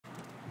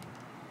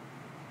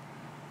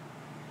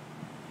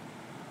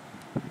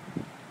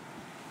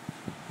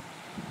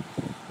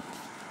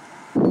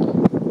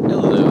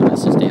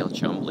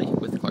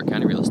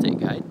Estate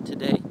Guide.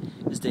 Today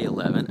is day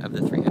 11 of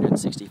the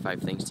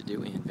 365 Things to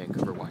Do in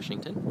Vancouver,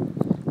 Washington.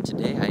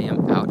 Today I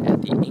am out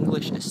at the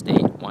English Estate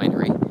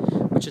Winery,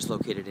 which is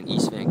located in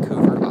East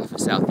Vancouver off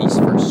of Southeast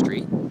 1st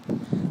Street.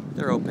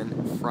 They're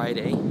open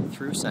Friday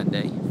through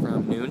Sunday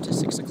from noon to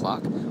 6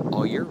 o'clock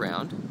all year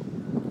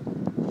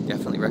round.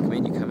 Definitely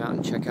recommend you come out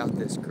and check out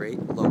this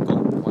great local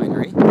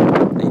winery.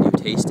 They do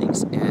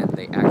tastings, and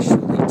they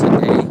actually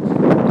today,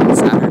 on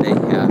Saturday,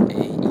 have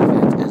an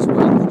event as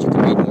well that you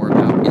can read more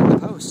about in the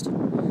post.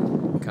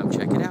 Come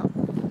check it out.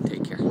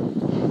 Take care.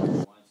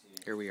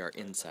 Here we are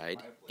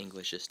inside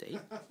English Estate.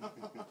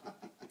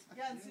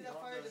 Yeah, and see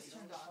that fire just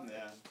turned off.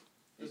 Yeah.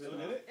 Is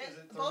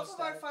it Both of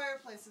our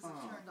fireplaces have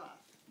turned off.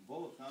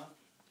 Both, huh?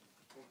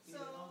 So,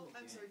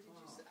 I'm sorry, did you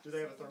say? Do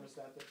they have a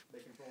thermostat that they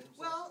control themselves?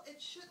 Well,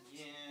 it shouldn't.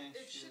 Yeah,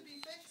 it should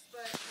be fixed,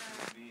 but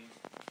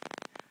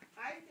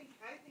I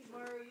think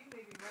Mario, you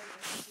may be right.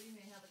 I think we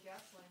may have a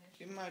gas line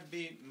issue. It might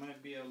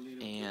be a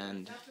little.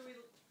 And After we,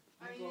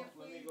 I mean, if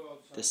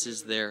we, this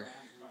is their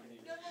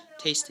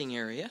tasting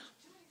area.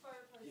 too many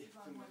fireplaces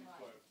on one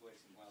line.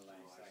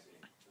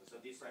 So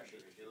this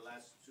the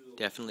last two.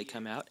 Definitely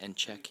come out and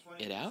check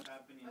it out.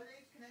 Are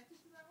they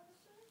connected to that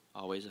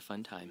one? Always a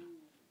fun time.